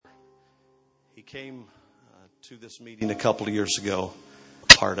He came to this meeting a couple of years ago,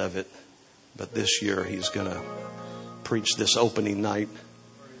 part of it, but this year he's going to preach this opening night.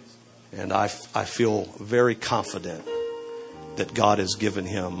 And I feel very confident that God has given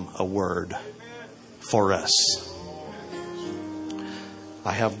him a word for us.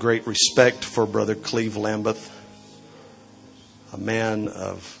 I have great respect for Brother Cleve Lambeth, a man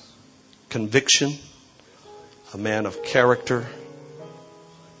of conviction, a man of character.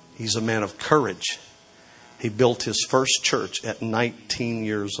 He's a man of courage. He built his first church at 19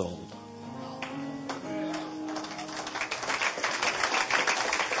 years old.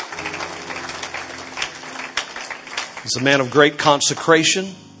 He's a man of great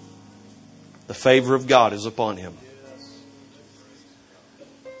consecration. The favor of God is upon him.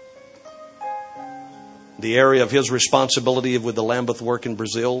 The area of his responsibility with the Lambeth work in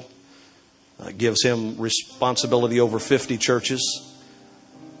Brazil gives him responsibility over 50 churches.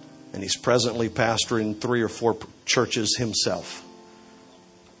 And he's presently pastoring 3 or 4 churches himself.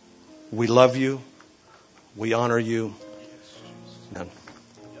 We love you. We honor you. And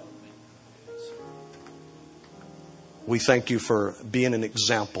we thank you for being an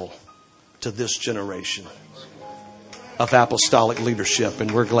example to this generation of apostolic leadership.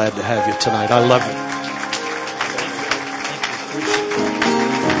 And we're glad to have you tonight. I love you.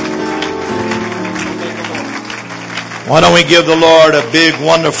 Why don't we give the Lord a big,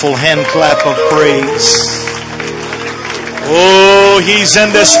 wonderful hand clap of praise? Oh, He's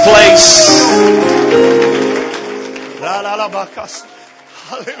in this place. Hallelujah.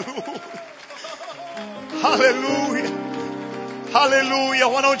 Hallelujah. Hallelujah.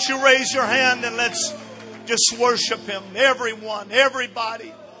 Why don't you raise your hand and let's just worship Him. Everyone,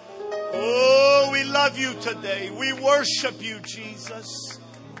 everybody. Oh, we love you today. We worship you, Jesus.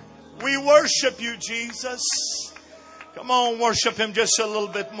 We worship you, Jesus. Come on, worship Him just a little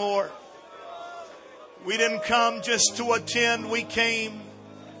bit more. We didn't come just to attend. We came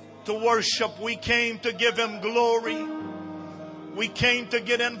to worship. We came to give Him glory. We came to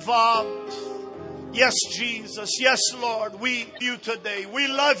get involved. Yes, Jesus. Yes, Lord. We love you today. We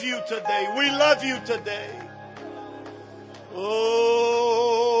love you today. We love you today.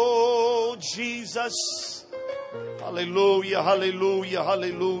 Oh, Jesus. Hallelujah, hallelujah,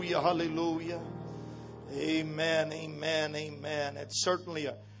 hallelujah, hallelujah. Amen, amen, amen. It's certainly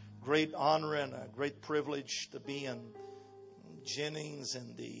a great honor and a great privilege to be in Jennings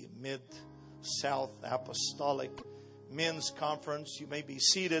in the Mid-South Apostolic Men's Conference. You may be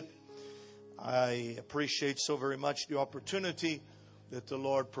seated. I appreciate so very much the opportunity that the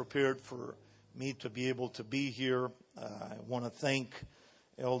Lord prepared for me to be able to be here. I want to thank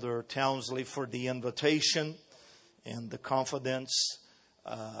Elder Townsley for the invitation and the confidence.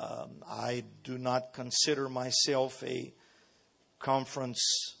 I do not consider myself a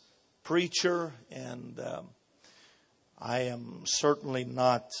conference preacher, and I am certainly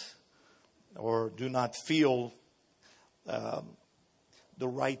not, or do not feel the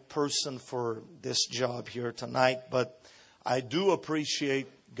right person for this job here tonight. But I do appreciate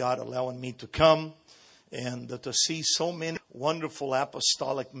God allowing me to come and to see so many wonderful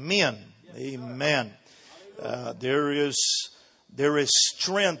apostolic men. Amen. There is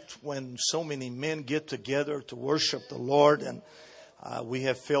strength when so many men get together to worship the Lord, and we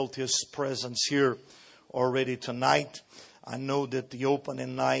have felt His presence here already tonight. I know that the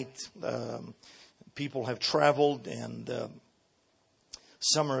opening night, people have traveled, and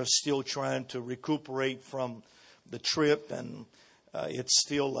some are still trying to recuperate from the trip, and it's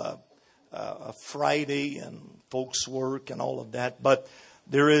still a Friday, and folks work and all of that. But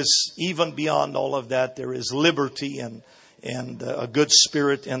there is, even beyond all of that, there is liberty and a good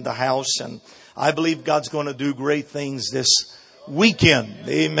spirit in the house. And I believe God's going to do great things this weekend.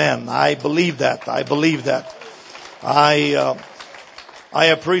 Amen. I believe that. I believe that. I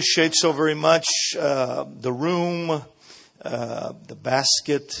appreciate so very much the room, the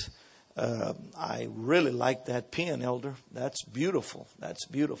basket. I really like that pen, Elder. That's beautiful. That's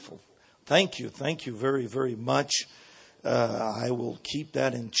beautiful. Thank you. Thank you very, very much. I will keep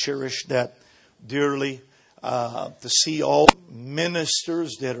that and cherish that dearly. To see all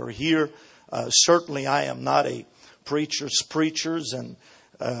ministers that are here. Certainly I am not a preacher's and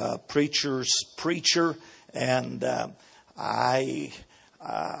preacher's preacher. And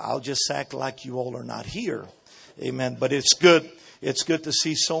I'll just act like you all are not here. Amen. But it's good. It's good to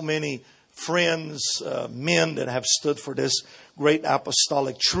see so many friends, men that have stood for this great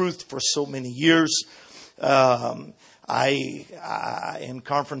apostolic truth for so many years. In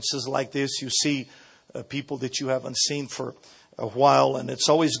conferences like this, you see people that you haven't seen for a while. And it's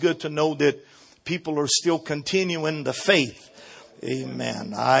always good to know that people are still continuing the faith.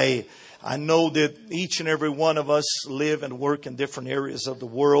 Amen. I know that each and every one of us live and work in different areas of the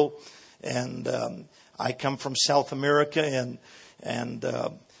world. And I come from South America, and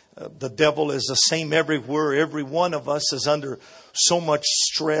the devil is the same everywhere. Every one of us is under so much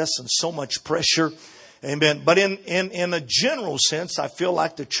stress and so much pressure. Amen. But in a general sense, I feel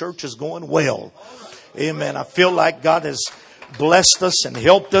like the church is going well. Amen. I feel like God has blessed us and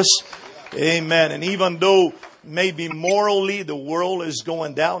helped us. Amen. And even though maybe morally the world is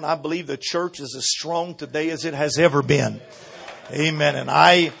going down, I believe the church is as strong today as it has ever been. Amen. And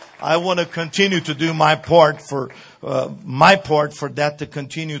I want to continue to do my part for that to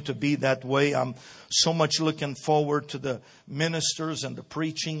continue to be that way. I'm so much looking forward to the ministers and the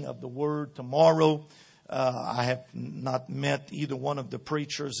preaching of the word tomorrow. I have not met either one of the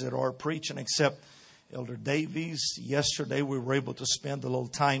preachers that are preaching except Elder Davies. Yesterday we were able to spend a little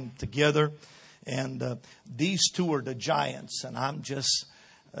time together, and these two are the giants. And I'll just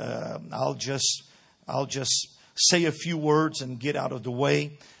say a few words and get out of the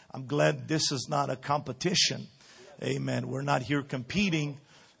way. I'm glad this is not a competition. Amen. We're not here competing.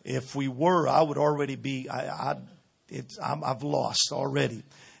 If we were, I would already be. I've lost already.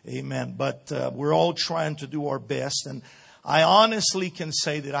 Amen. But we're all trying to do our best, and I honestly can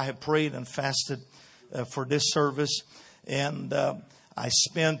say that I have prayed and fasted for this service, and I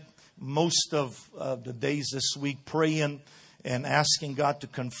spent most of the days this week praying and asking God to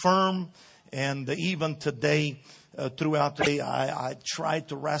confirm. And even today, throughout the day, I tried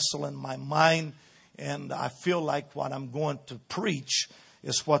to wrestle in my mind, and I feel like what I'm going to preach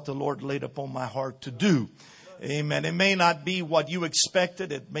is what the Lord laid upon my heart to do. Amen. It may not be what you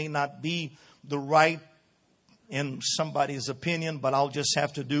expected. It may not be the right in somebody's opinion, but I'll just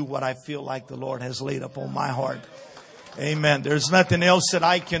have to do what I feel like the Lord has laid upon my heart. Amen. There's nothing else that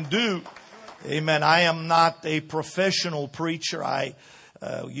I can do. Amen. I am not a professional preacher. I'm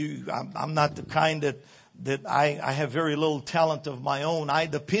not the kind that I have very little talent of my own. I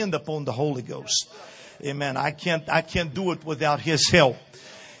depend upon the Holy Ghost. Amen. I can't do it without His help.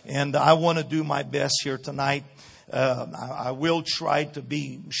 And I want to do my best here tonight. I will try to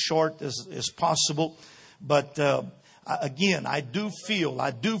be short as possible. But again, I do feel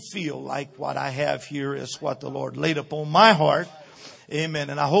like what I have here is what the Lord laid upon my heart.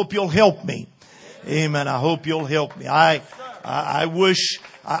 Amen. And I hope you'll help me. Amen. I hope you'll help me. I wish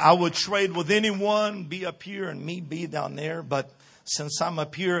I would trade with anyone, be up here and me be down there. But since I'm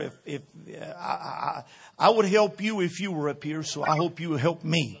up here, if I would help you if you were up here. So I hope you will help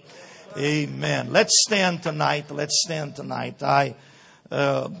me. Amen. Let's stand tonight. This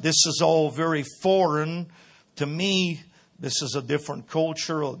is all very foreign to me. This is a different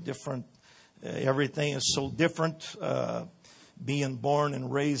culture, everything is so different. Being born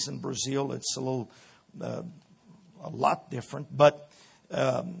and raised in Brazil, it's a lot different. But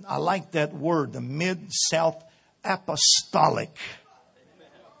I like that word, the Mid-South Apostolic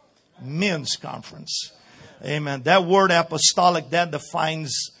Men's Conference. Amen. That word apostolic, that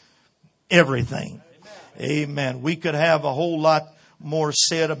defines everything. Amen. We could have a whole lot more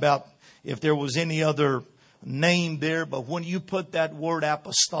said about if there was any other name there, but when you put that word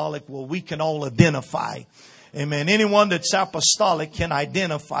apostolic, well, we can all identify. Amen. Anyone that's apostolic can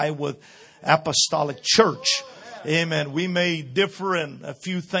identify with apostolic church. Amen. We may differ in a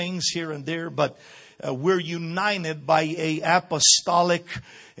few things here and there, but we're united by a apostolic,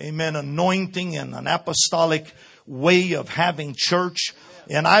 amen, anointing and an apostolic way of having church.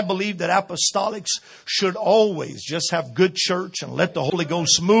 And I believe that apostolics should always just have good church and let the Holy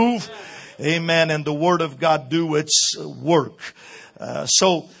Ghost move. Amen. And the Word of God do its work.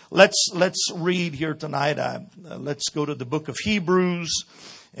 So let's read here tonight. Let's go to the book of Hebrews.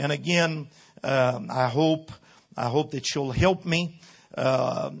 And again, I hope that you'll help me.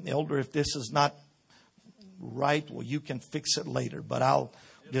 Elder, if this is not right, well, you can fix it later. But I'll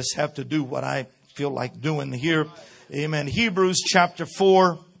just have to do what I feel like doing here. Amen. Hebrews chapter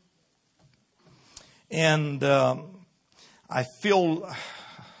 4. And I feel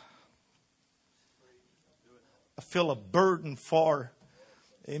a burden for,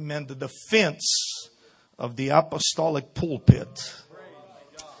 amen, the defense of the apostolic pulpit.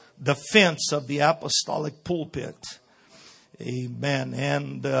 Defense of the apostolic pulpit. Amen.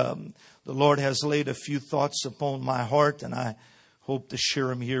 And the Lord has laid a few thoughts upon my heart, and I hope to share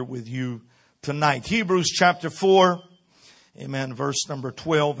them here with you tonight. Hebrews chapter 4, amen, verse number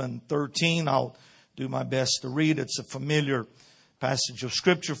 12 and 13. I'll do my best to read. It's a familiar passage of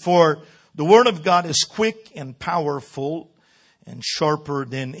Scripture. For the Word of God is quick and powerful and sharper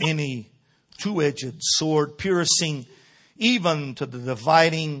than any two-edged sword, piercing even to the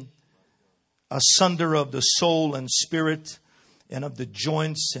dividing asunder of the soul and spirit and of the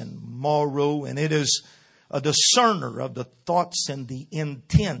joints and marrow, and it is a discerner of the thoughts and the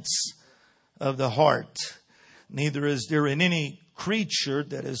intents of the heart. Neither is there in any creature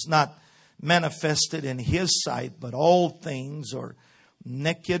that is not manifested in His sight, but all things are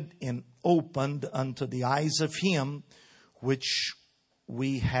naked and opened unto the eyes of Him which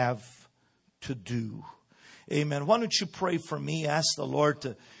we have to do. Amen. Why don't you pray for me? Ask the Lord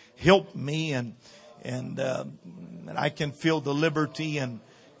to help me, and I can feel the liberty and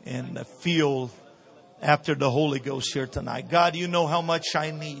feel after the Holy Ghost here tonight. God, you know how much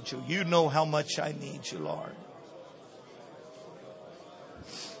I need you. You know how much I need you, Lord.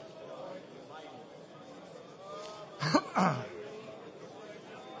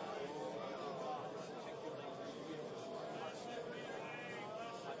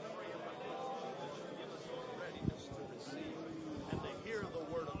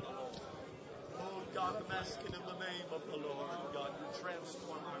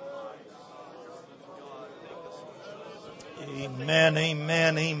 Amen,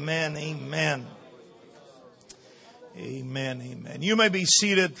 amen, amen, amen. Amen, amen. You may be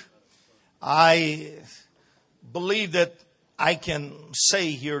seated. I believe that I can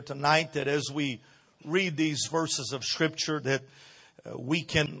say here tonight that as we read these verses of Scripture that we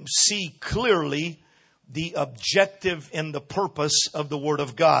can see clearly the objective and the purpose of the Word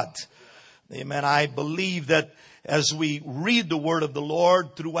of God. Amen. I believe that as we read the Word of the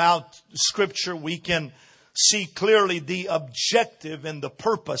Lord throughout Scripture, we can see clearly the objective and the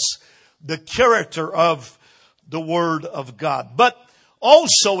purpose, the character of the Word of God. But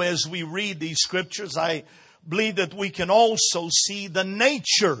also as we read these Scriptures, I believe that we can also see the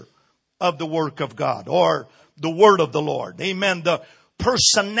nature of the work of God or the Word of the Lord. Amen. The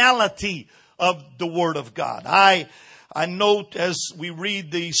personality of the Word of God. I note as we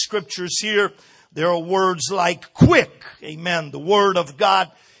read the Scriptures here, there are words like quick. Amen. The Word of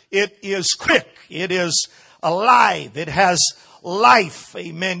God, it is quick. It is alive. It has life.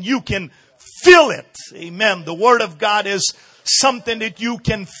 Amen. You can feel it. Amen. The Word of God is something that you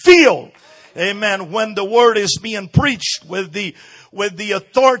can feel. Amen. When the Word is being preached with the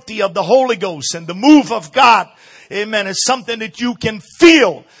authority of the Holy Ghost and the move of God. Amen. It's something that you can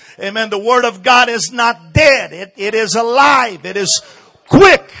feel. Amen. The Word of God is not dead. It is alive. It is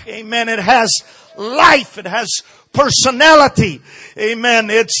quick. Amen. It has life. It has personality. Amen.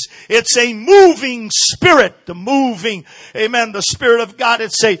 It's a moving spirit. The moving. Amen. The Spirit of God.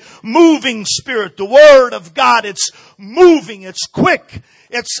 It's a moving spirit. The Word of God. It's moving. It's quick.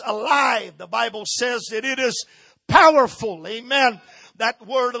 It's alive. The Bible says that it is powerful. Amen. That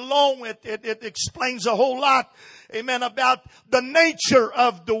word alone, it explains a whole lot. Amen. About the nature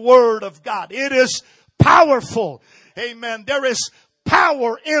of the Word of God. It is powerful. Amen. There is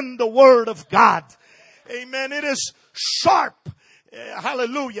power in the Word of God. Amen. It is sharp.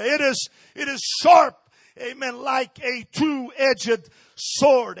 Hallelujah. It is sharp. Amen. Like a two-edged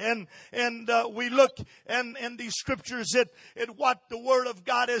sword. And we look in these Scriptures at what the Word of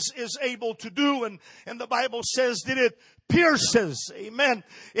God is able to do. And the Bible says that it pierces. Amen.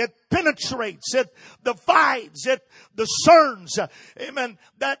 It penetrates. It divides. It discerns. Amen.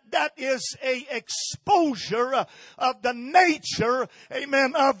 That is a exposure of the nature,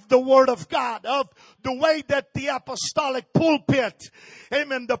 amen, of the Word of God, of the way that the Apostolic Pulpit,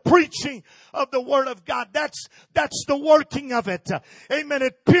 amen, the preaching of the Word of God, that's the working of it. Amen.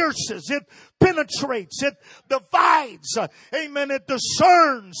 It pierces. It penetrates. It divides. Amen. It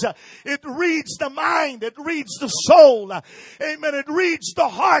discerns. It reads the mind. It reads the soul. Amen. It reads the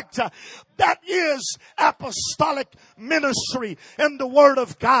heart. That is apostolic ministry and the Word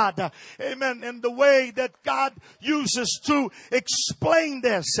of God. Amen. And the way that God uses to explain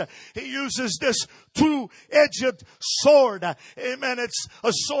this, He uses this two-edged sword. Amen. It's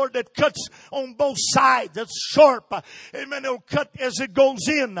a sword that cuts on both sides. It's sharp. Amen. It'll cut as it goes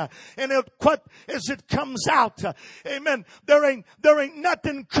in and it'll cut as it comes out. Amen. There ain't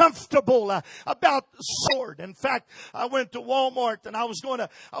nothing comfortable about sword. In fact, I went to Walmart and I was going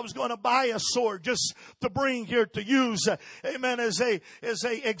to buy a sword just to bring here to use. Amen. As a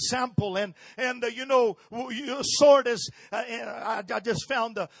example. And you know, a sword is, I just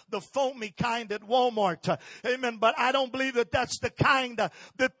found the foamy kind at Walmart. Amen. But I don't believe that that's the kind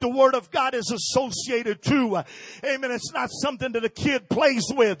that the Word of God is associated to. Amen. It's not something that a kid plays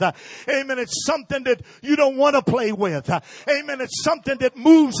with. Amen. It's something that you don't want to play with. Amen. It's something that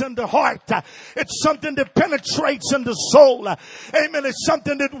moves in the heart. It's something that penetrates in the soul. Amen. It's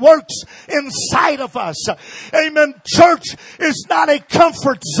something that works. inside of us. Amen. Church is not a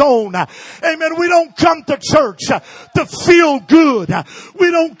comfort zone. Amen. We don't come to church to feel good.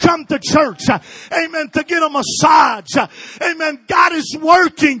 We don't come to church, amen, to get a massage. Amen. God is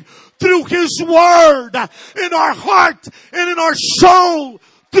working through His Word in our heart and in our soul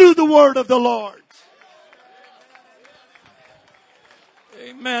through the Word of the Lord.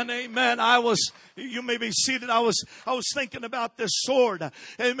 Amen. Amen. You may be seated. I was thinking about this sword.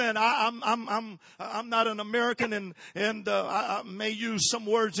 Amen. I'm not an American, and I may use some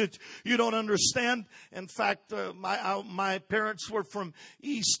words that you don't understand. In fact, my parents were from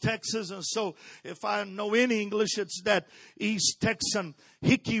East Texas, and so if I know any English, it's that East Texan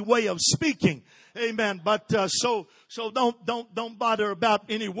hickey way of speaking. Amen. But so don't bother about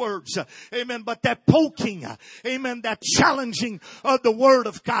any words. Amen. But that poking, amen, that challenging of the Word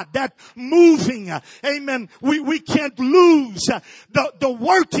of God, that moving, amen. We can't lose the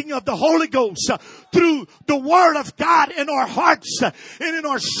working of the Holy Ghost through the Word of God in our hearts and in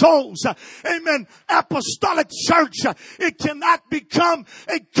our souls. Amen. Apostolic Church, it cannot become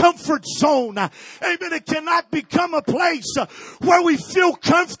a comfort zone. Amen. It cannot become a place where we feel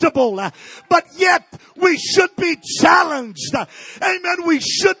comfortable, but yet we should be challenged. Amen. We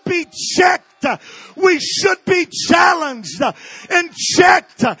should be checked. We should be challenged and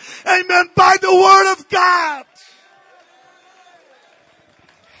checked. Amen. By the Word of God.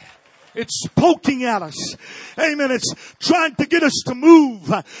 It's poking at us. Amen. It's trying to get us to move.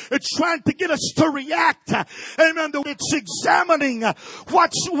 It's trying to get us to react. Amen. It's examining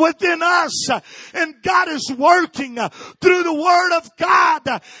what's within us. And God is working through the Word of God.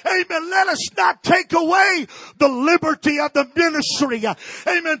 Amen. Let us not take away the liberty of the ministry.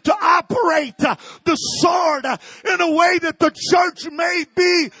 Amen. To operate the sword in a way that the church may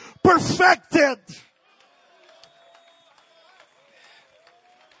be perfected.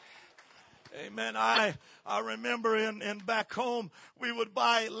 Amen. I remember in back home, we would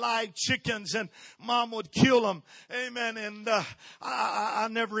buy live chickens and Mom would kill them. Amen. And I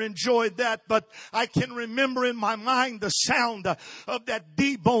never enjoyed that, but I can remember in my mind the sound of that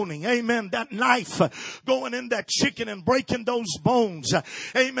deboning. Amen. That knife going in that chicken and breaking those bones.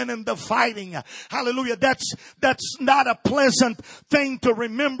 Amen. And the fighting. Hallelujah. That's not a pleasant thing to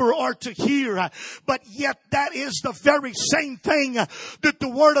remember or to hear, but yet that is the very same thing that the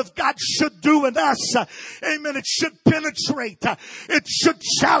Word of God should do in us. Amen. It should penetrate. It should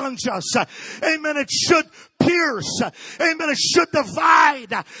challenge us. Amen. It should pierce. Amen. It should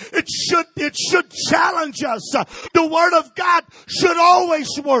divide. It should challenge us. The Word of God should always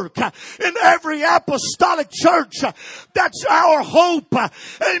work in every apostolic church. That's our hope.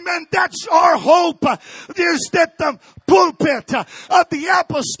 Amen. That's our hope. Is that the pulpit of the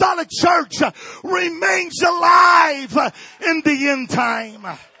apostolic church remains alive in the end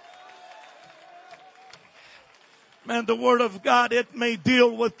time. Man, the Word of God, it may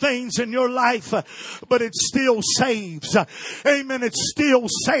deal with things in your life, but it still saves. Amen. It still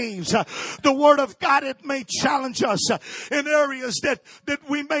saves. The Word of God, it may challenge us in areas that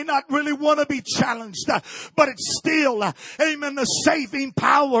we may not really want to be challenged, but it's still, amen, the saving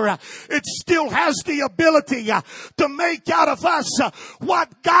power. It still has the ability to make out of us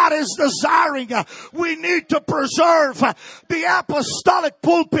what God is desiring. We need to preserve the apostolic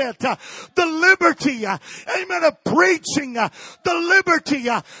pulpit, the liberty, amen, of preaching, the liberty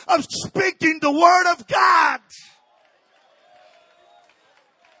of speaking the Word of God.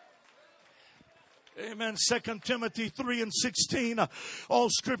 Amen. 2 Timothy 3:16. All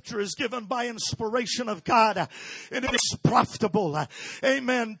Scripture is given by inspiration of God, and it is profitable.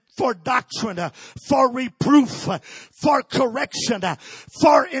 Amen. For doctrine, for reproof, for correction,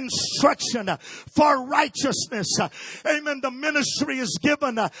 for instruction, for righteousness. Amen. The ministry is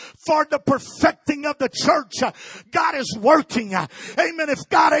given for the perfecting of the church. God is working. Amen. If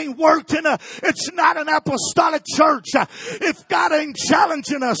God ain't working, it's not an apostolic church. If God ain't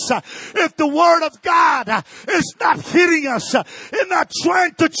challenging us, if the Word of God is not hitting us and not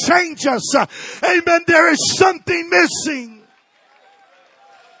trying to change us, amen, there is something missing.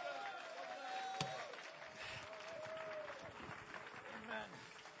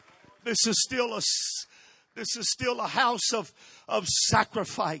 This is still a house of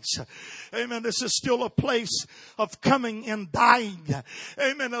sacrifice. Amen. This is still a place of coming and dying.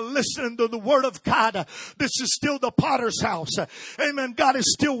 Amen. And listening to the Word of God. This is still the potter's house. Amen. God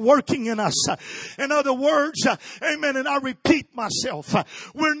is still working in us. In other words, amen, and I repeat myself,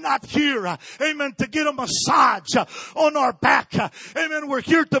 we're not here, amen, to get a massage on our back. Amen. We're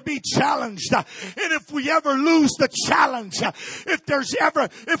here to be challenged. And if we ever lose the challenge,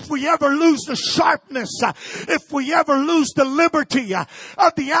 if we ever lose the sharpness, if we ever lose the liberty liberty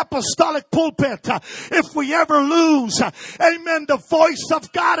of the apostolic pulpit. If we ever lose, amen, the voice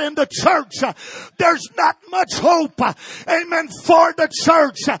of God in the church, there's not much hope, amen, for the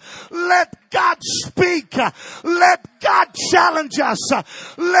church. Let God speak. Let God challenge us.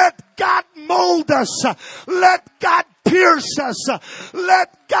 Let God mold us. Let God pierce us.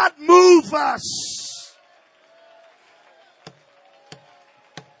 Let God move us.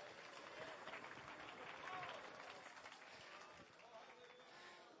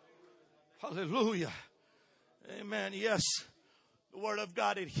 Hallelujah. Amen. Yes, the Word of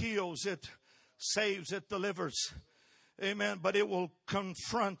God, it heals, it saves, it delivers. Amen. But it will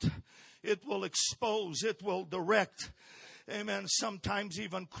confront, it will expose, it will direct. Amen. Sometimes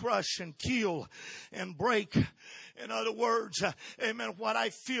even crush and kill and break. In other words, amen, what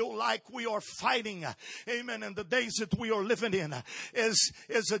I feel like we are fighting, amen, in the days that we are living in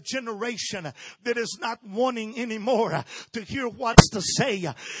is a generation that is not wanting anymore to hear what's to say.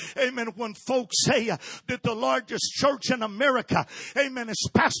 Amen. When folks say that the largest church in America, amen, is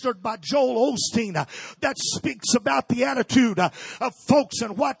pastored by Joel Osteen, that speaks about the attitude of folks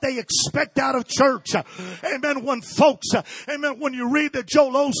and what they expect out of church. Amen. When folks, amen, when you read that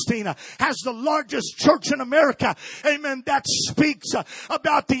Joel Osteen has the largest church in America, amen, that speaks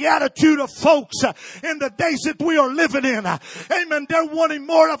about the attitude of folks in the days that we are living in. Amen. They're wanting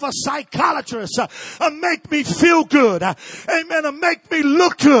more of a psychologist make me feel good. Amen. And make me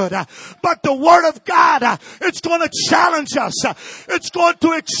look good. But the Word of God, it's going to challenge us. It's going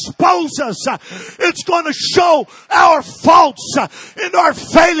to expose us. It's going to show our faults and our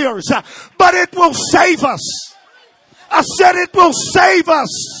failures. But it will save us. I said it will save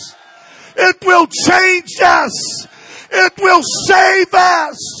us. It will change us. It will save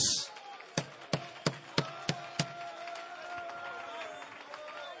us.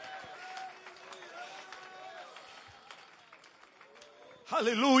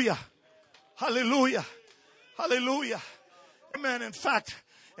 Hallelujah. Hallelujah. Hallelujah. Amen. In fact,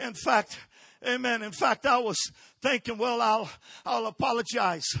 amen. In fact, I was thinking, well, I'll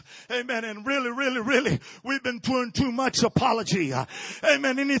apologize. Amen. And really, we've been doing too much apology.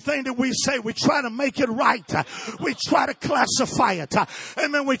 Amen. Anything that we say, we try to make it right. We try to classify it.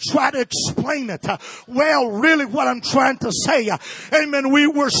 Amen. We try to explain it. Well, really what I'm trying to say, amen, we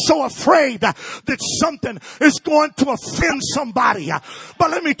were so afraid that something is going to offend somebody. But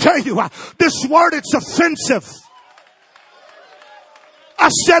let me tell you, this word, it's offensive. I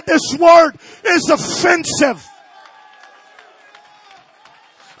said this word is offensive.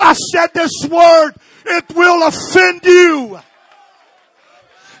 I said this word, it will offend you.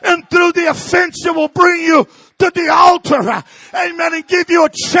 And through the offense, it will bring you to the altar. Amen. And give you a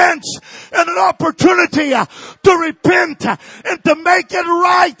chance and an opportunity to repent and to make it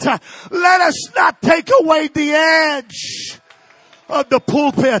right. Let us not take away the edge of the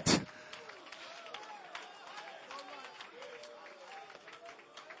pulpit.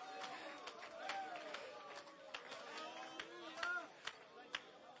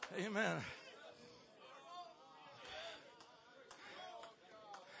 Amen.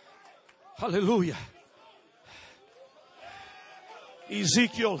 Hallelujah.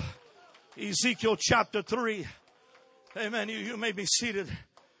 Ezekiel chapter 3. Amen. You may be seated.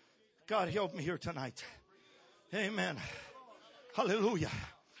 God help me here tonight. Amen. Hallelujah.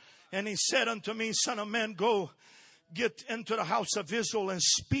 And he said unto me, Son of man, go get into the house of Israel and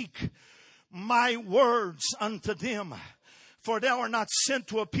speak my words unto them. For thou art not sent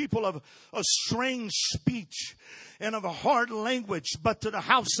to a people of a strange speech and of a hard language, but to the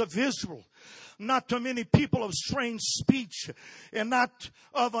house of Israel. Not to many people of strange speech and not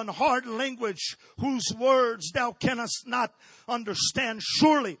of an hard language, whose words thou canst not understand.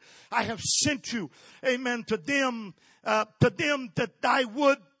 Surely I have sent you, amen, to them that I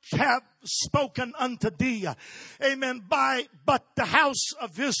would have spoken unto thee. Amen. But the house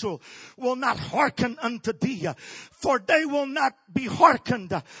of Israel will not hearken unto thee, for they will not be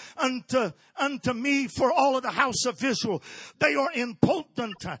hearkened unto me. For all of the house of Israel, they are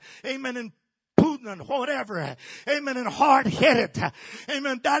impotent. Amen. Whatever. Amen. And hard-headed.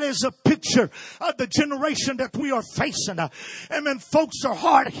 Amen. That is a picture of the generation that we are facing. Amen. Folks are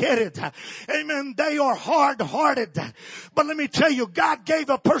hard-headed. Amen. They are hard-hearted. But let me tell you, God gave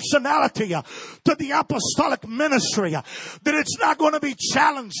a personality to the apostolic ministry that it's not going to be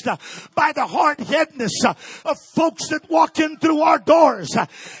challenged by the hard-headedness of folks that walk in through our doors.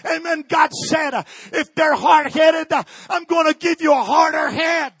 Amen. God said, if they're hard-headed, I'm going to give you a harder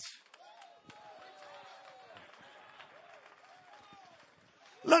head.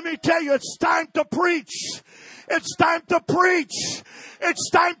 Let me tell you, it's time to preach. It's time to preach. It's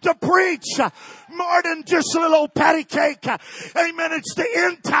time to preach more than just a little patty cake. Amen. It's the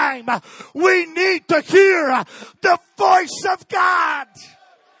end time. We need to hear the voice of God.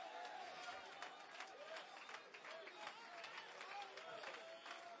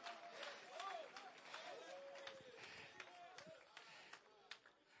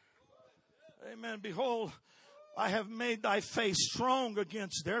 Amen. Behold, I have made thy face strong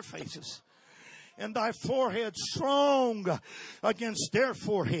against their faces, and thy forehead strong against their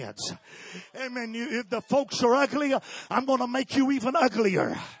foreheads. Amen. If the folks are ugly, I'm going to make you even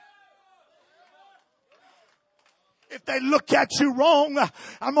uglier. If they look at you wrong,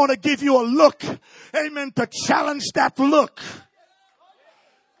 I'm going to give you a look. Amen. To challenge that look.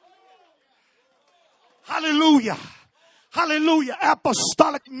 Hallelujah. Hallelujah.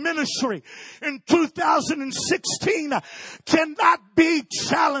 Apostolic ministry in 2016 cannot be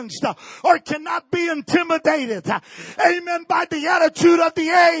challenged or cannot be intimidated. Amen. By the attitude of the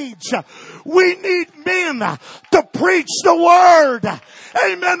age. We need men to preach the word.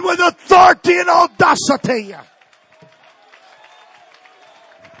 Amen. With authority and audacity.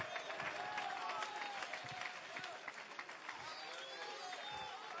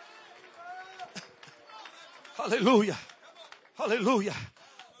 Hallelujah. Hallelujah.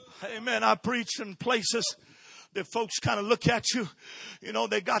 Amen. I preach in places that folks kind of look at you. You know,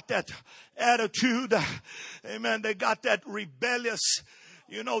 they got that attitude. Amen. They got that rebellious.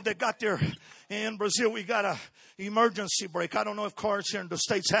 You know, they got their, in Brazil, we got a emergency brake. I don't know if cars here in the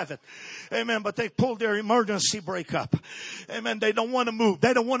States have it. Amen. But they pulled their emergency brake up. Amen. They don't want to move.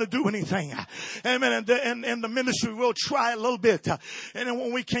 They don't want to do anything. Amen. And the ministry will try a little bit. And then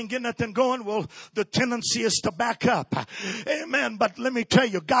when we can't get nothing going, well, the tendency is to back up. Amen. But let me tell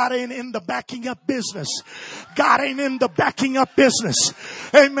you, God ain't in the backing up business. God ain't in the backing up business.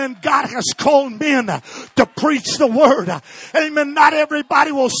 Amen. God has called men to preach the word. Amen. Not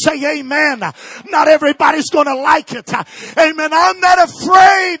everybody will say amen. Not everybody's going to like it. Amen. I'm not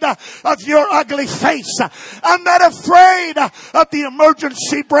afraid of your ugly face. I'm not afraid of the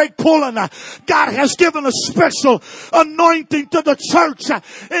emergency brake pulling. God has given a special anointing to the church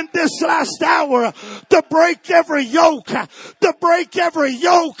in this last hour to break every yoke, to break every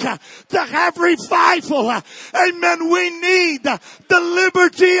yoke, to have revival. Amen. We need the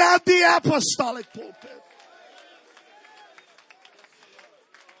liberty of the apostolic pulpit.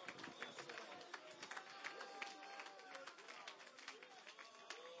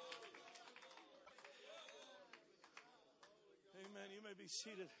 Be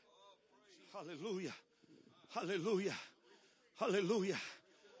seated. Hallelujah. Hallelujah. Hallelujah.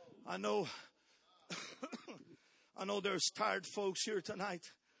 I know there's tired folks here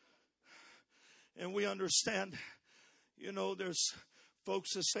tonight. And we understand, you know, there's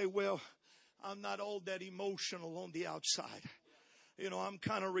folks that say, well, I'm not all that emotional on the outside. You know, I'm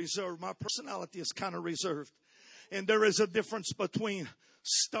kind of reserved. My personality is kind of reserved. And there is a difference between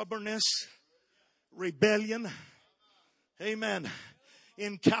stubbornness, rebellion, amen,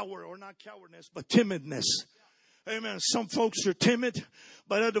 in not cowardness, but timidness. Amen. Some folks are timid,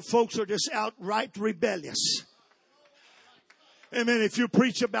 but other folks are just outright rebellious. Amen. If you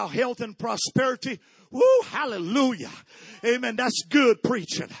preach about health and prosperity, woo, hallelujah. Amen. That's good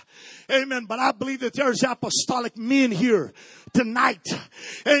preaching. Amen. But I believe that there's apostolic men here tonight.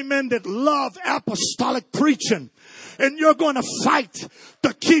 Amen. That love apostolic preaching. And you're going to fight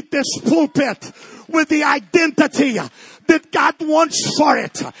to keep this pulpit with the identity that God wants for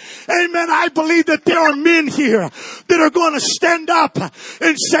it. Amen. I believe that there are men here that are going to stand up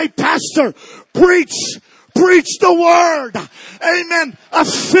and say, Pastor, preach the word. Amen.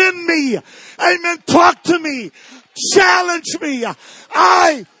 Offend me. Amen. Talk to me. Challenge me.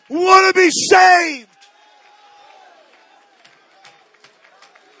 I want to be saved.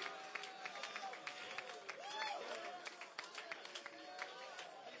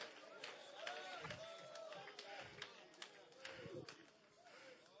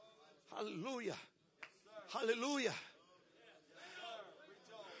 Hallelujah. Hallelujah.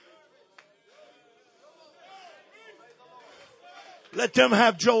 Let them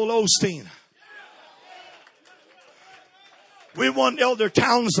have Joel Osteen. We want Elder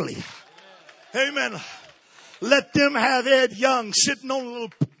Townsley. Amen. Let them have Ed Young sitting on a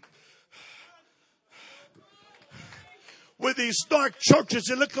little with these dark churches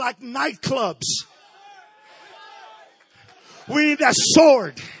that look like nightclubs. We need that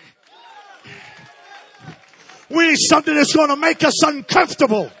sword. We need something that's going to make us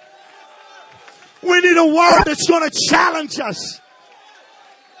uncomfortable. We need a word that's going to challenge us.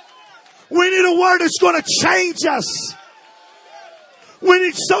 We need a word that's going to change us. We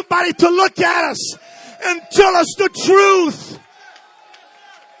need somebody to look at us and tell us the truth.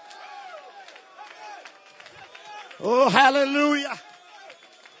 Oh, hallelujah.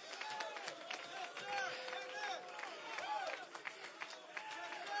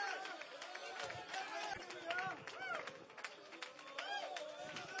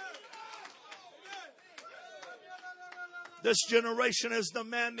 This generation is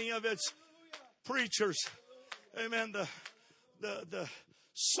demanding of its preachers, amen, the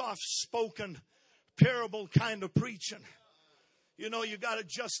soft-spoken, parable kind of preaching. You know, you got to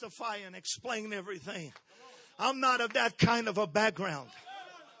justify and explain everything. I'm not of that kind of a background.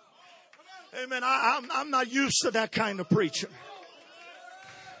 Amen. I'm not used to that kind of preaching.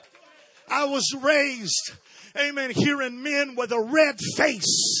 I was raised, amen, hearing men with a red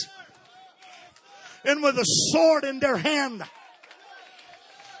face and with a sword in their hand,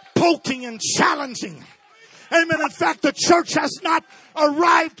 poking and challenging. Amen. In fact, the church has not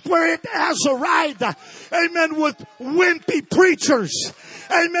arrived where it has arrived. Amen. With wimpy preachers.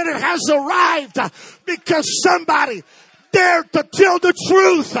 Amen. It has arrived because somebody dared to tell the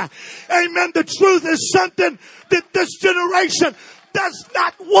truth. Amen. The truth is something that this generation does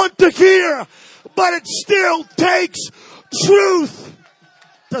not want to hear. But it still takes truth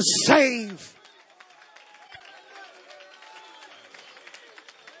to save.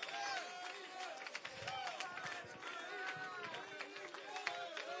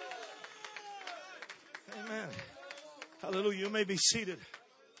 Amen. Hallelujah. You may be seated.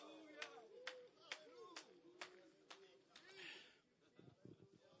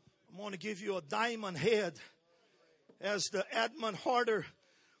 I'm going to give you a diamond head. As the adamant harder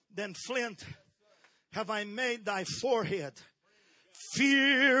than flint have I made thy forehead.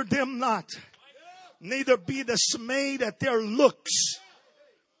 Fear them not, neither be dismayed at their looks,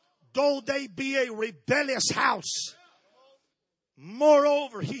 though they be a rebellious house.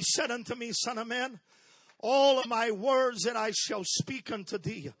 Moreover, he said unto me, Son of man, all of my words that I shall speak unto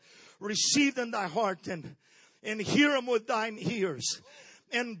thee, receive in thy heart and hear them with thine ears.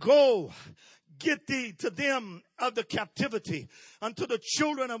 And go, get thee to them of the captivity, unto the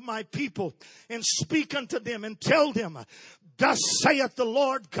children of my people, and speak unto them and tell them, thus saith the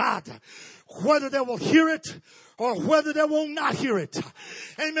Lord God, whether they will hear it or whether they will not hear it.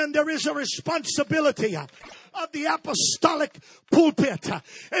 Amen. There is a responsibility of the apostolic pulpit,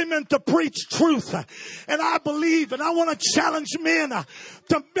 amen, to preach truth. And I believe, and I want to challenge men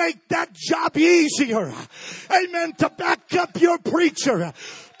to make that job easier. Amen. To back up your preacher,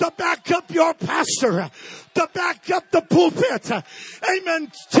 to back up your pastor, to back up the pulpit.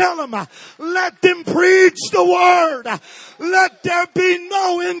 Amen. Tell them, let them preach the word. Let there be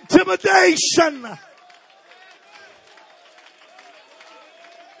no intimidation.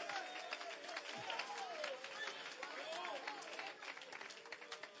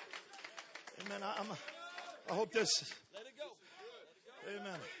 Amen. I hope this. Let it go.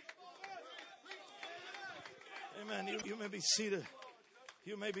 Amen. Amen. You may be seated.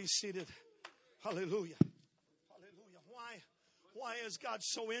 You may be seated. Hallelujah. Hallelujah. Why is God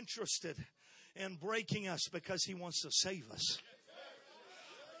so interested in breaking us? Because He wants to save us.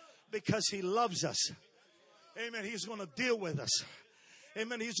 Because He loves us. Amen. He's going to deal with us.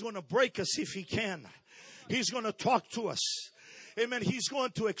 Amen. He's going to break us if He can. He's going to talk to us. Amen. He's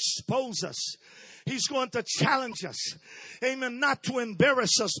going to expose us. He's going to challenge us. Amen. Not to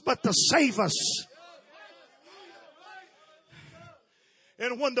embarrass us, but to save us.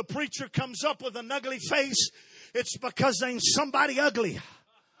 And when the preacher comes up with an ugly face, it's because there ain't somebody ugly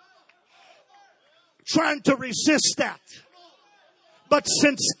trying to resist that. But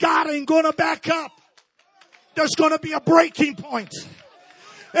since God ain't going to back up, there's going to be a breaking point.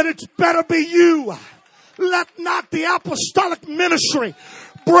 And it's better be you. Let not the apostolic ministry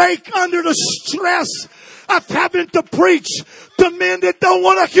break under the stress of having to preach to men that don't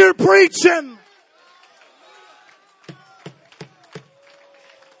want to hear preaching.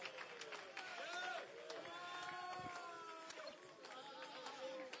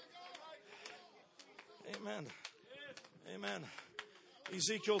 Amen. Amen.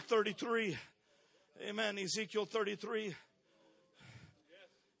 Ezekiel 33. Amen. Ezekiel 33.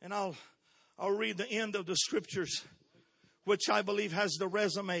 And I'll read the end of the scriptures, which I believe has the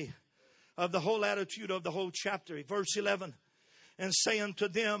resume of the whole attitude of the whole chapter. Verse 11. And say unto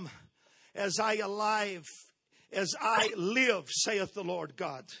them, as I live, saith the Lord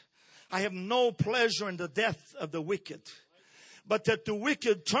God, I have no pleasure in the death of the wicked, but that the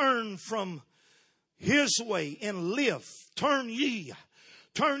wicked turn from his way and live. Turn ye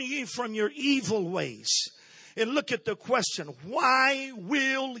from your evil ways. And look at the question, why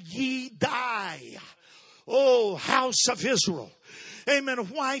will ye die, O house of Israel? Amen.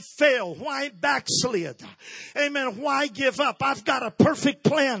 Why fail? Why backslid? Amen. Why give up? I've got a perfect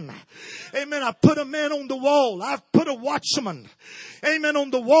plan. Amen. I put a man on the wall. I've put a watchman. Amen. On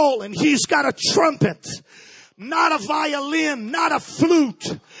the wall, and he's got a trumpet. Not a violin, not a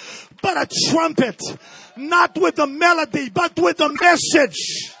flute, but a trumpet. Not with a melody, but with a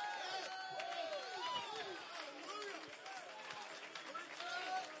message.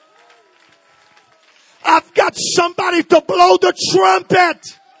 I've got somebody to blow the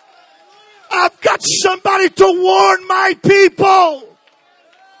trumpet. I've got somebody to warn my people.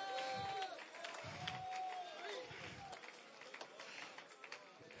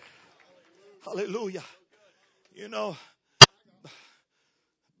 Hallelujah. You know,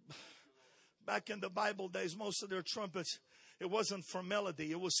 back in the Bible days, most of their trumpets, it wasn't for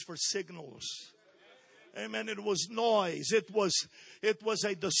melody, it was for signals. Amen. It was noise. It was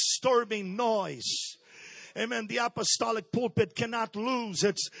a disturbing noise. Amen. The apostolic pulpit cannot lose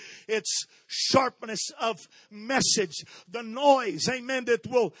its sharpness of message. The noise, amen, that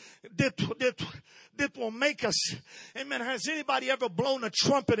will make us. Amen. Has anybody ever blown a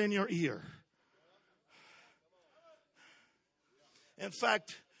trumpet in your ear? In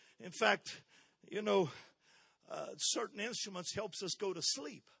fact, you know, certain instruments helps us go to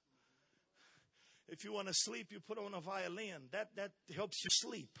sleep. If you want to sleep, you put on a violin. That helps you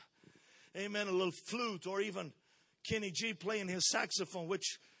sleep. Amen. A little flute, or even Kenny G playing his saxophone,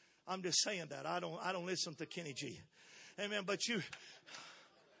 which I'm just saying that. I don't listen to Kenny G. Amen. But you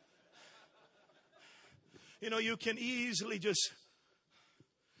know, you can easily just.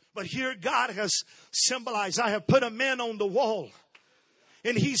 But here God has symbolized, I have put a man on the wall,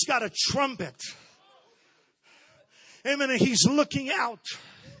 and he's got a trumpet. Amen. And he's looking out.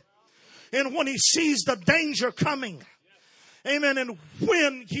 And when he sees the danger coming, amen, and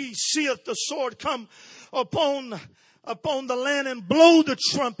when he seeth the sword come upon the land, and blow the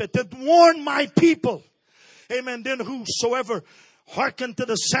trumpet and warn my people, amen, then whosoever hearken to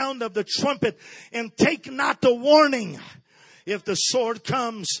the sound of the trumpet and take not the warning, if the sword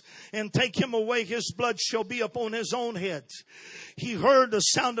comes and take him away, his blood shall be upon his own head. He heard the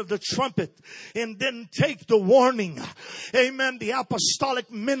sound of the trumpet and didn't take the warning. Amen. The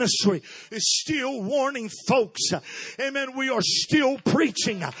apostolic ministry is still warning folks. Amen. We are still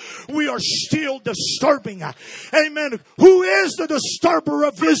preaching. We are still disturbing. Amen. Who is the disturber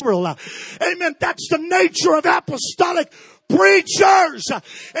of Israel? Amen. That's the nature of apostolic preachers.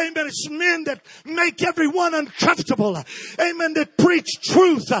 Amen. It's men that make everyone uncomfortable. Amen. That preach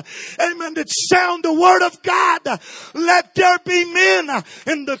truth. Amen. That sound the word of God. Let there be men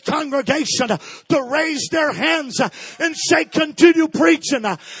in the congregation to raise their hands and say, continue preaching.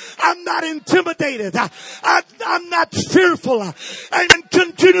 I'm not intimidated. I'm not fearful. Amen.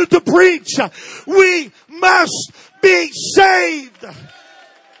 Continue to preach. We must be saved.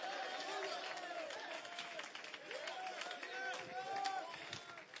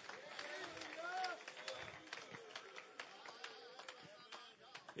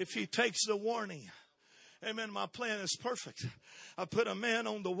 If he takes the warning, amen, my plan is perfect. I put a man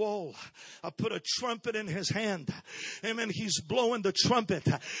on the wall. I put a trumpet in his hand. Amen. He's blowing the trumpet.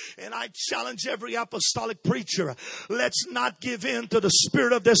 And I challenge every apostolic preacher. Let's not give in to the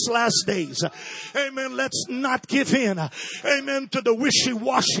spirit of this last days. Amen. Let's not give in. Amen. To the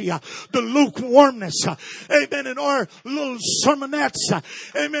wishy-washy, the lukewarmness. Amen. In our little sermonettes.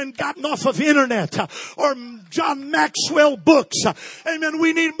 Amen. Gotten off of internet or John Maxwell books. Amen.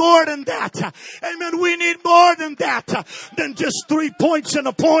 We need more than that. Amen. We need more than that. Than just 3 points in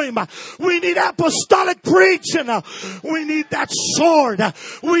a poem. We need apostolic preaching. We need that sword.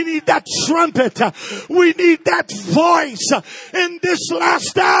 We need that trumpet. We need that voice in this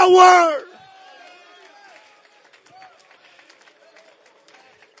last hour.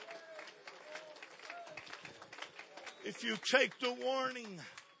 If you take the warning,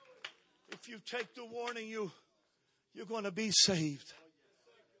 you're going to be saved.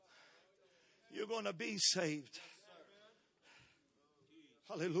 You're going to be saved.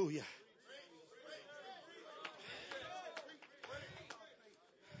 Hallelujah.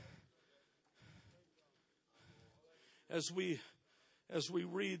 As we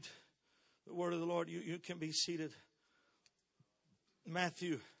read the word of the Lord, you can be seated.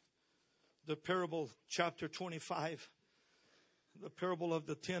 Matthew, the parable, chapter 25, the parable of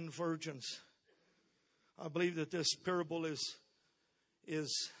the 10 virgins. I believe that this parable is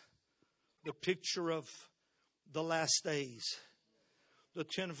the picture of the last days. The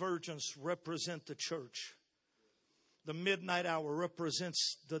 10 virgins represent the church. The midnight hour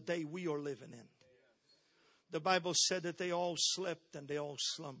represents the day we are living in. The Bible said that they all slept and they all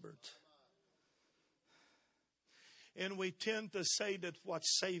slumbered. And we tend to say that what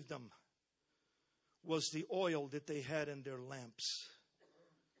saved them was the oil that they had in their lamps.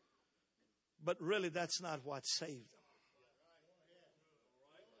 But really, that's not what saved them.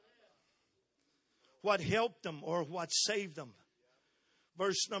 What helped them or what saved them.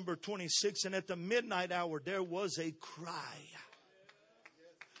 Verse number 26, and at the midnight hour there was a cry.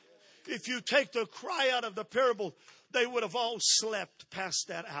 If you take the cry out of the parable, they would have all slept past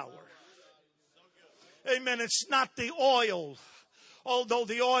that hour. Amen. It's not the oil, although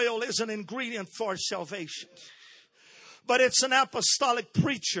the oil is an ingredient for salvation. But it's an apostolic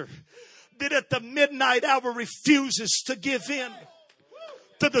preacher that at the midnight hour refuses to give in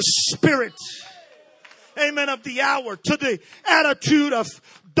to the spirit, amen, of the hour, to the attitude of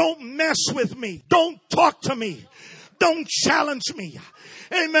don't mess with me, don't talk to me, don't challenge me.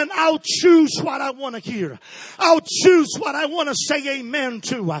 Amen. I'll choose what I want to hear. I'll choose what I want to say amen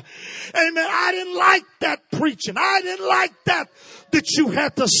to. Amen. I didn't like that preaching. I didn't like that you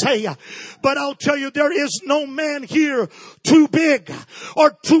had to say. But I'll tell you, there is no man here too big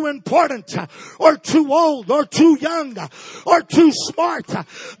or too important or too old or too young or too smart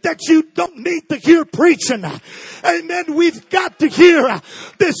that you don't need to hear preaching. Amen. We've got to hear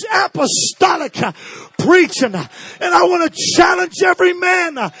this apostolic preaching. And I want to challenge every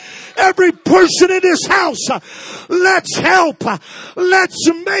man, every person in this house. Let's help. Let's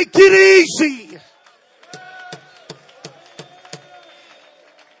make it easy.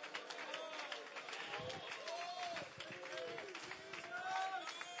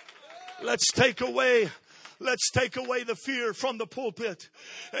 Let's take away the fear from the pulpit.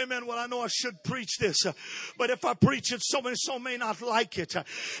 Amen. Well, I know I should preach this, but if I preach it, so and so may not like it.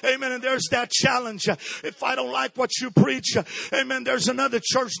 Amen. And there's that challenge. If I don't like what you preach, amen, there's another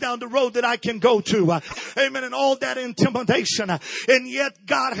church down the road that I can go to. Amen. And all that intimidation. And yet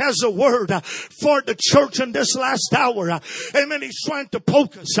God has a word for the church in this last hour. Amen. He's trying to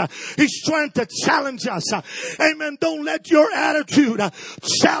poke us. He's trying to challenge us. Amen. Don't let your attitude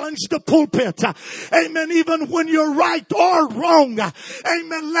challenge the pulpit. Amen. Even when you're right or wrong.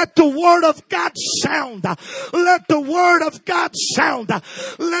 Amen. Let the word of God sound. Let the word of God sound.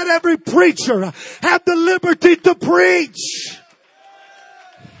 Let every preacher have the liberty to preach.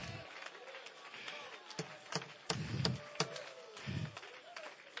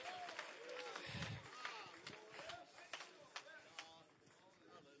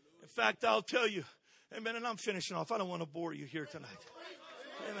 In fact, I'll tell you, amen, and I'm finishing off. I don't want to bore you here tonight.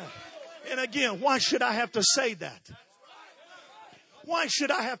 Amen. And again, why should I have to say that? Why should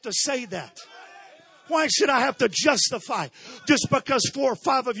I have to say that? Why should I have to justify just because 4 or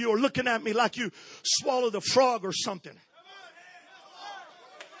 5 of you are looking at me like you swallowed a frog or something?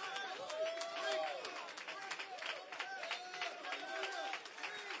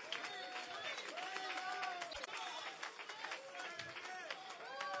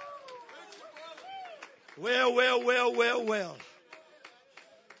 Well.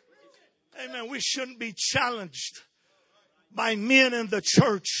 Amen. We shouldn't be challenged by men in the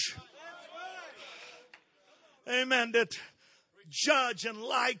church. Amen. That judge and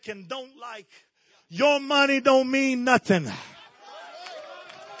like and don't like. Your money don't mean nothing.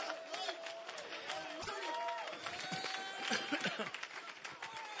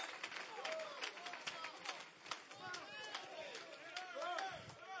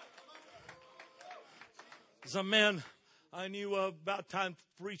 As a man I knew about time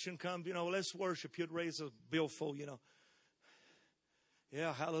preaching comes, let's worship. You'd raise a billfold,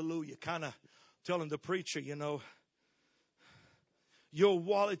 Yeah, hallelujah. Kind of telling the preacher, your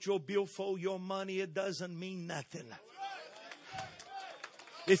wallet, your billfold, your money, it doesn't mean nothing.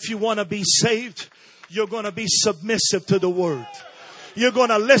 If you want to be saved, you're going to be submissive to the word. You're going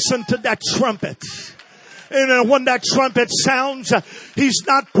to listen to that trumpet. And when that trumpet sounds, he's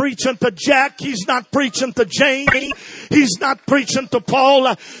not preaching to Jack. He's not preaching to Jamie. He's not preaching to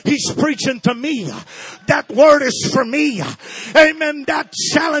Paul. He's preaching to me. That word is for me. Amen. That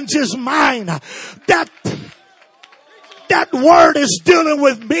challenge is mine. That word is dealing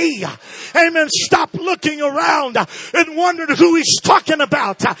with me. Amen. Stop looking around and wondering who he's talking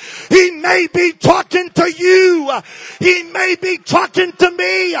about. He may be talking to you. He may be talking to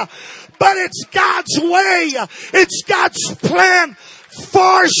me. But it's God's way. It's God's plan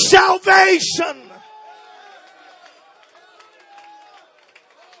for salvation.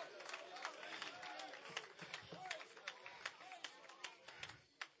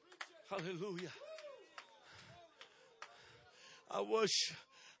 Hallelujah. I wish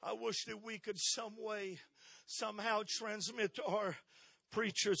that we could somehow transmit to our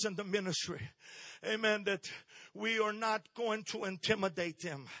preachers in the ministry. Amen, that we are not going to intimidate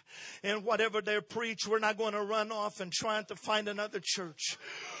them. And whatever they preach, we're not going to run off and trying to find another church.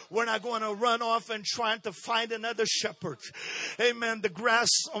 We're not going to run off and trying to find another shepherd. Amen. The grass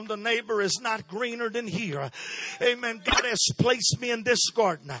on the neighbor is not greener than here. Amen. God has placed me in this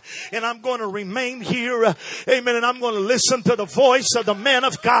garden, and I'm going to remain here. Amen. And I'm going to listen to the voice of the man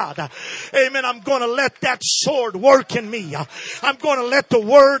of God. Amen. I'm going to let that sword work in me. I'm going to let the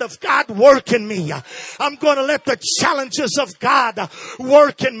word of God work in me. I'm going to let the challenges of God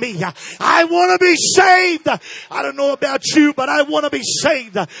work in me. I want to be saved. I don't know about you, but I want to be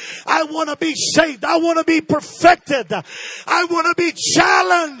saved. I want to be saved. I want to be perfected. I want to be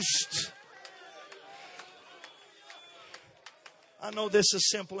challenged. I know this is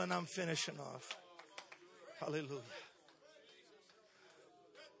simple, and I'm finishing off. Hallelujah.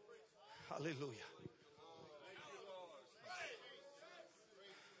 Hallelujah.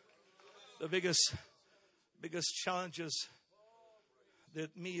 The biggest challenges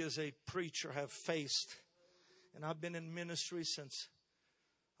that me as a preacher have faced, and I've been in ministry since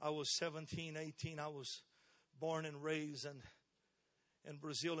I was 17, 18. I was born and raised in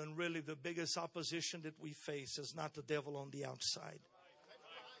Brazil, and really the biggest opposition that we face is not the devil on the outside.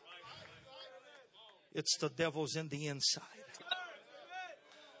 It's the devil's in the inside.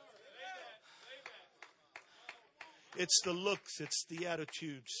 It's the looks, it's the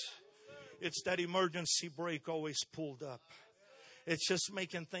attitudes. It's that emergency brake always pulled up. It's just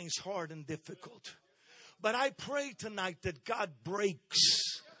making things hard and difficult. But I pray tonight that God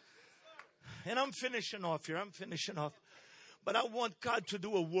breaks. And I'm finishing off here. But I want God to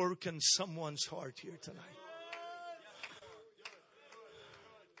do a work in someone's heart here tonight.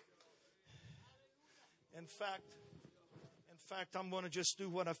 In fact, I'm going to just do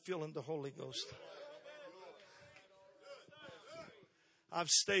what I feel in the Holy Ghost. I've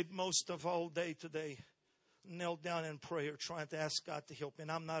stayed most of all day today, knelt down in prayer, trying to ask God to help me.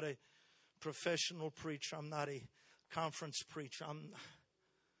 And I'm not a professional preacher. I'm not a conference preacher.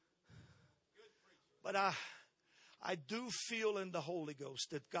 But I do feel in the Holy Ghost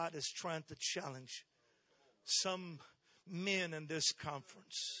that God is trying to challenge some men in this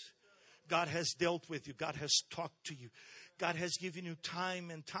conference. God has dealt with you. God has talked to you. God has given you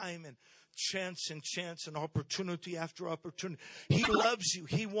time and chance and opportunity after opportunity. He loves you.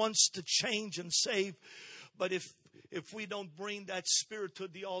 He wants to change and save. But if we don't bring that spirit to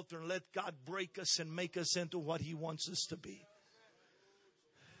the altar and let God break us and make us into what He wants us to be.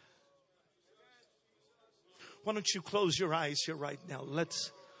 Why don't you close your eyes here right now?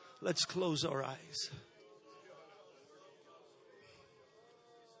 Let's close our eyes.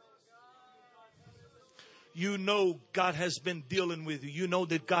 You know God has been dealing with you. You know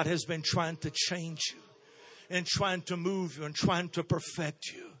that God has been trying to change you and trying to move you and trying to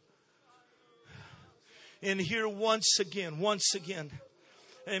perfect you. And here once again,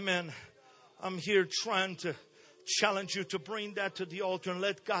 amen, I'm here trying to challenge you to bring that to the altar and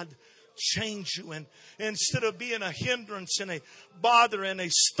let God change you. And instead of being a hindrance and a bother and a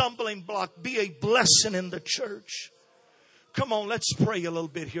stumbling block, be a blessing in the church. Come on, let's pray a little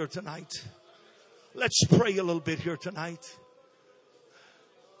bit here tonight. Let's pray a little bit here tonight.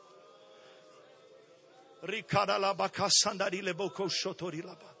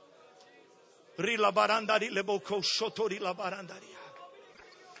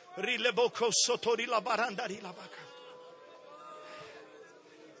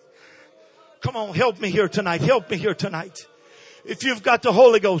 Come on, help me here tonight. Help me here tonight. If you've got the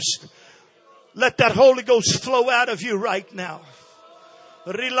Holy Ghost, let that Holy Ghost flow out of you right now.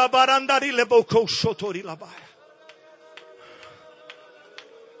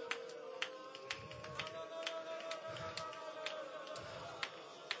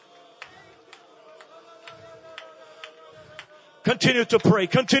 Continue to pray,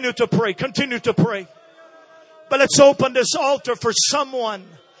 continue to pray, continue to pray. But let's open this altar for someone.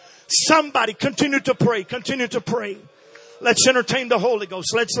 Somebody, continue to pray, continue to pray. Let's entertain the Holy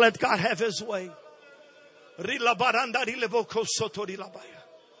Ghost. Let's let God have His way.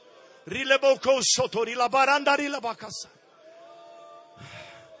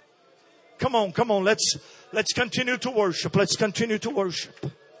 Come on, let's continue to worship. Let's continue to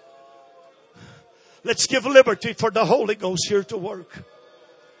worship. Let's give liberty for the Holy Ghost here to work.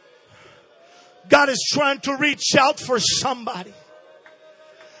 God is trying to reach out for somebody.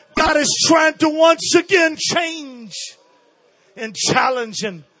 God is trying to once again change and challenge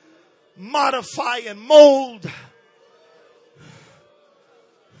and modify and mold.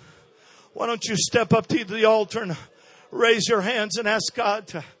 Why don't you step up to the altar and raise your hands and ask God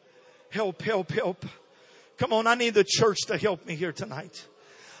to help. Come on, I need the church to help me here tonight.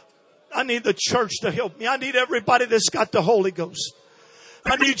 I need the church to help me. I need everybody that's got the Holy Ghost.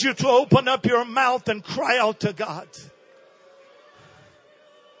 I need you to open up your mouth and cry out to God.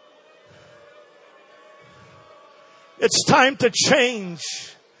 It's time to change.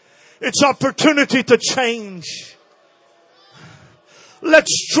 It's opportunity to change.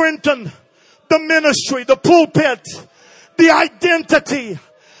 Let's strengthen the ministry, the pulpit, the identity,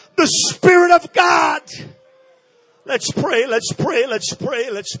 the Spirit of God. Let's pray, let's pray, let's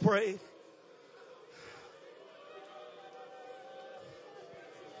pray, let's pray.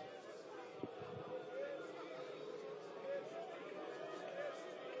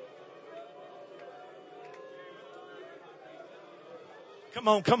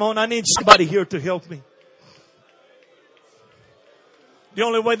 Come on. I need somebody here to help me. The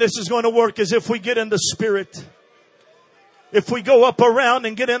only way this is going to work is if we get in the Spirit. If we go up around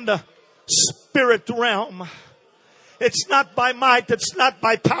and get in the Spirit realm. It's not by might. It's not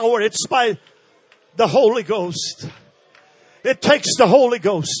by power. It's by the Holy Ghost. It takes the Holy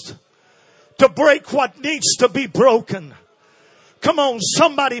Ghost to break what needs to be broken. Come on,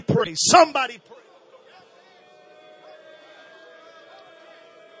 somebody pray. Somebody pray.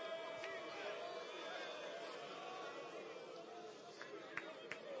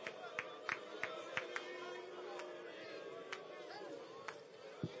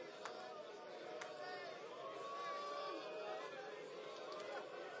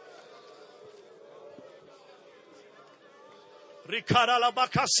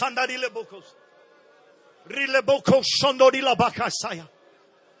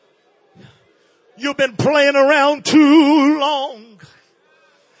 You've been playing around too long.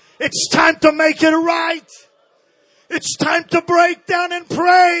 It's time to make it right. It's time to break down and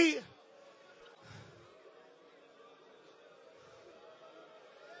pray.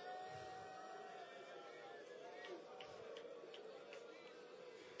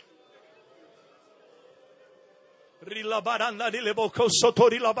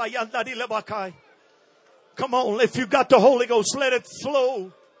 Come on, if you got the Holy Ghost, let it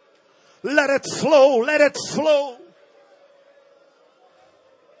flow. Let it flow. Let it flow.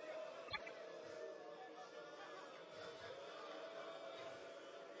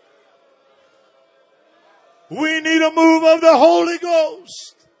 We need a move of the Holy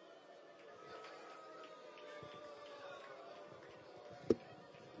Ghost.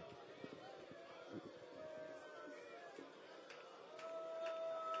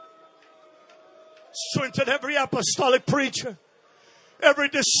 Strengthen every apostolic preacher, every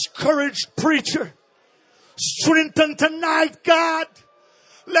discouraged preacher. Strengthen tonight, God.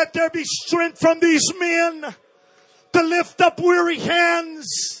 Let there be strength from these men to lift up weary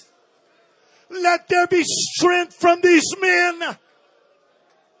hands. Let there be strength from these men.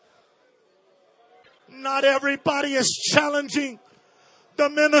 Not everybody is challenging the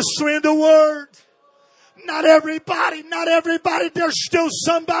ministry and the word. Not everybody. There's still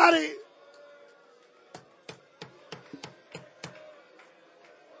somebody.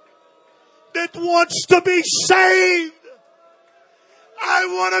 That wants to be saved. I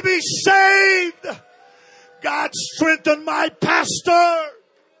want to be saved. God, strengthen my pastor.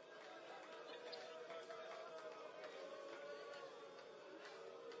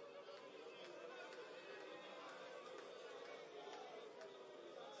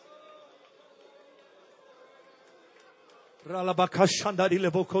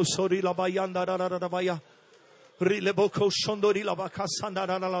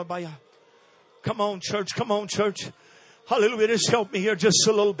 Come on, church. Come on, church. Hallelujah. Just help me here just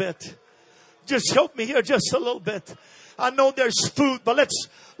a little bit. Just help me here just a little bit. I know there's food, but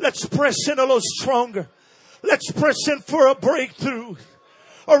let's press in a little stronger. Let's press in for a breakthrough.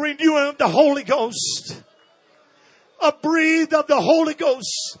 A renewing of the Holy Ghost. A breathe of the Holy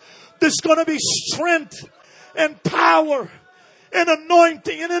Ghost. There's going to be strength and power and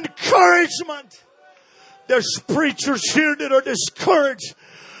anointing and encouragement. There's preachers here that are discouraged.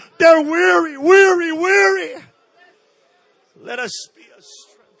 They're weary. Let us be a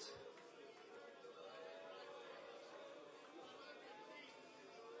strength.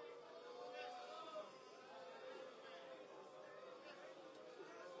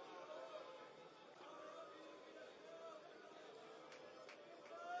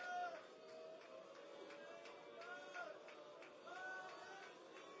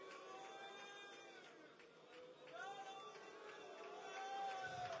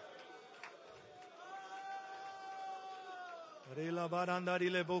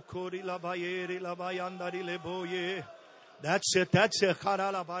 That's it.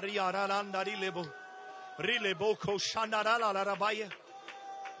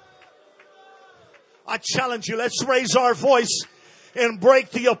 I challenge you. Let's raise our voice and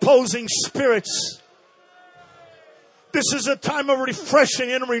break the opposing spirits. This is a time of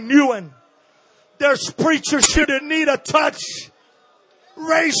refreshing and renewing. There's preachers here that need a touch.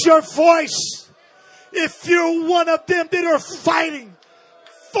 Raise your voice. If you're one of them that are fighting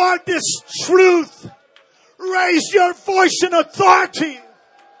for this truth, raise your voice in authority.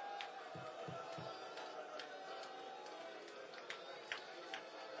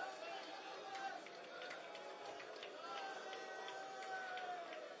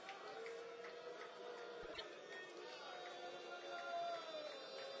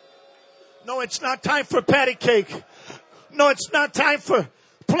 No, it's not time for patty cake. No, it's not time for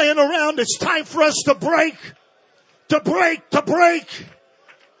playing around. It's time for us to break. To break. To break.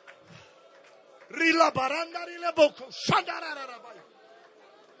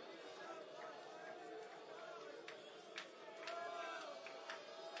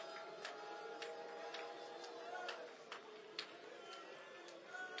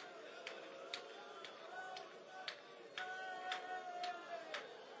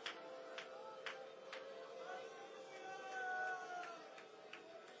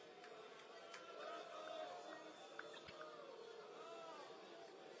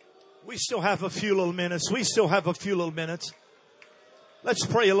 We still have a few little minutes. Let's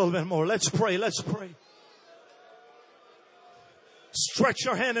pray a little bit more. Let's pray. Stretch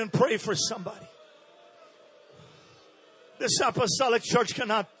your hand and pray for somebody. This apostolic church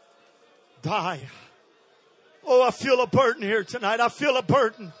cannot die. Oh, I feel a burden here tonight. I feel a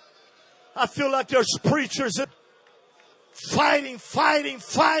burden. I feel like there's preachers that fighting.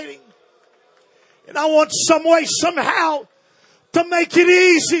 And I want some way, somehow, to make it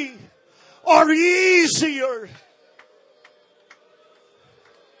easy. Or easier.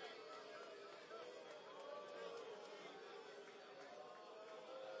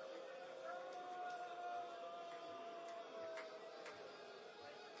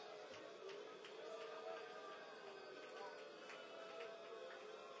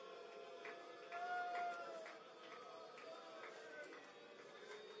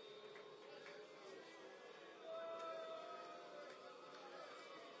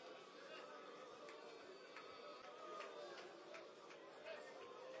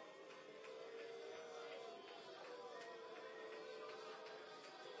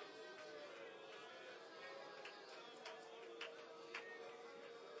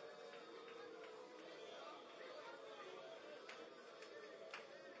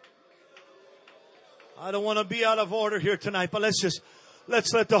 I don't want to be out of order here tonight, but let's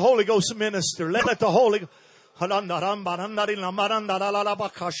let the Holy Ghost minister. Let the Holy Ghost.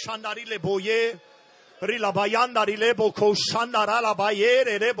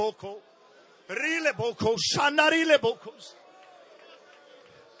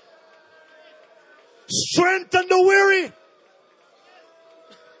 Strengthen the weary.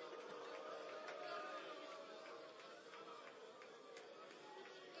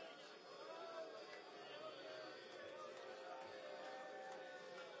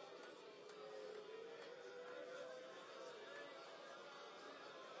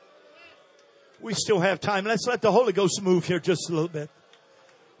 We still have time. Let's let the Holy Ghost move here just a little bit.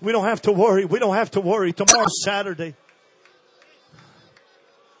 We don't have to worry. Tomorrow's Saturday.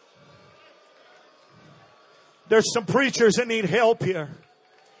 There's some preachers that need help here.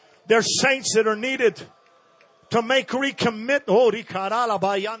 There's saints that are needed to make recommit.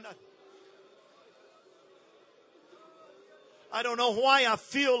 I don't know why I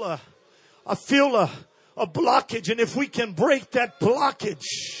feel a blockage, and if we can break that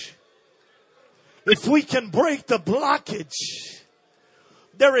blockage. If we can break the blockage,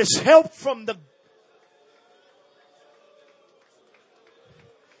 there is help from the...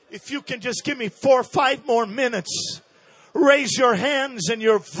 If you can just give me 4 or 5 more minutes, raise your hands and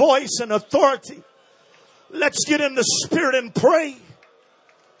your voice and authority. Let's get in the Spirit and pray.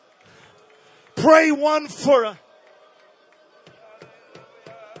 Pray one for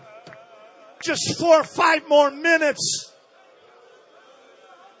just 4 or 5 more minutes.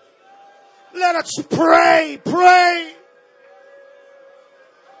 Let us pray.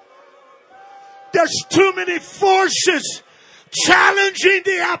 There's too many forces challenging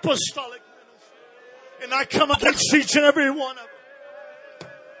the apostolic ministry. And I come against each and every one of them.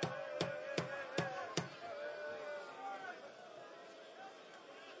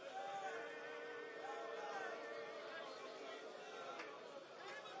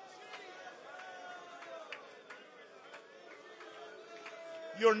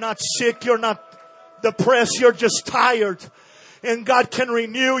 You're not sick. You're not depressed. You're just tired. And God can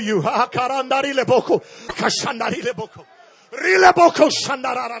renew you.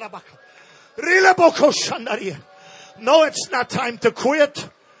 No, it's not time to quit.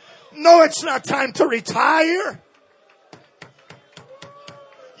 No, it's not time to retire.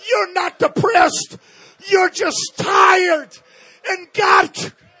 You're not depressed. You're just tired. And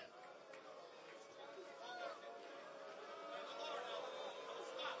God...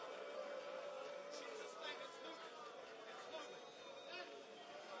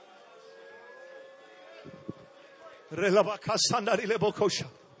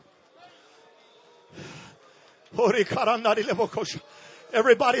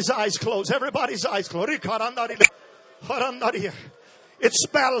 Everybody's eyes closed. Everybody's eyes closed. It's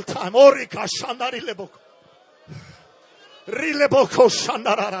battle time.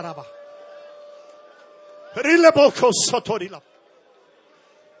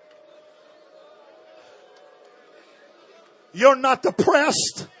 You're not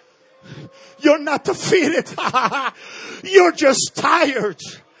depressed. You're not defeated. You're just tired.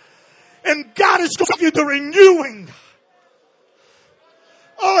 And God is going to give you the renewing.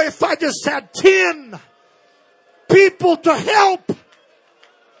 Oh, if I just had 10 people to help.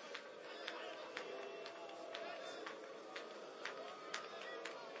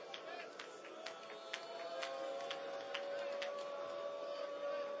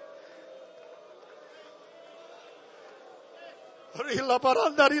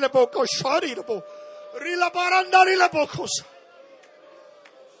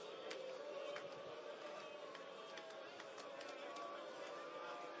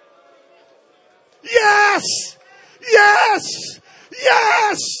 Yes! Yes!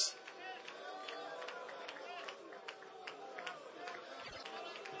 Yes!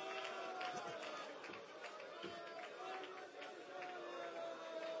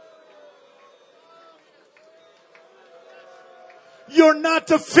 You're not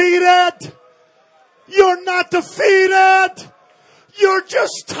defeated. You're not defeated. You're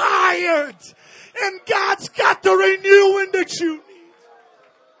just tired. And God's got the renewing that you need.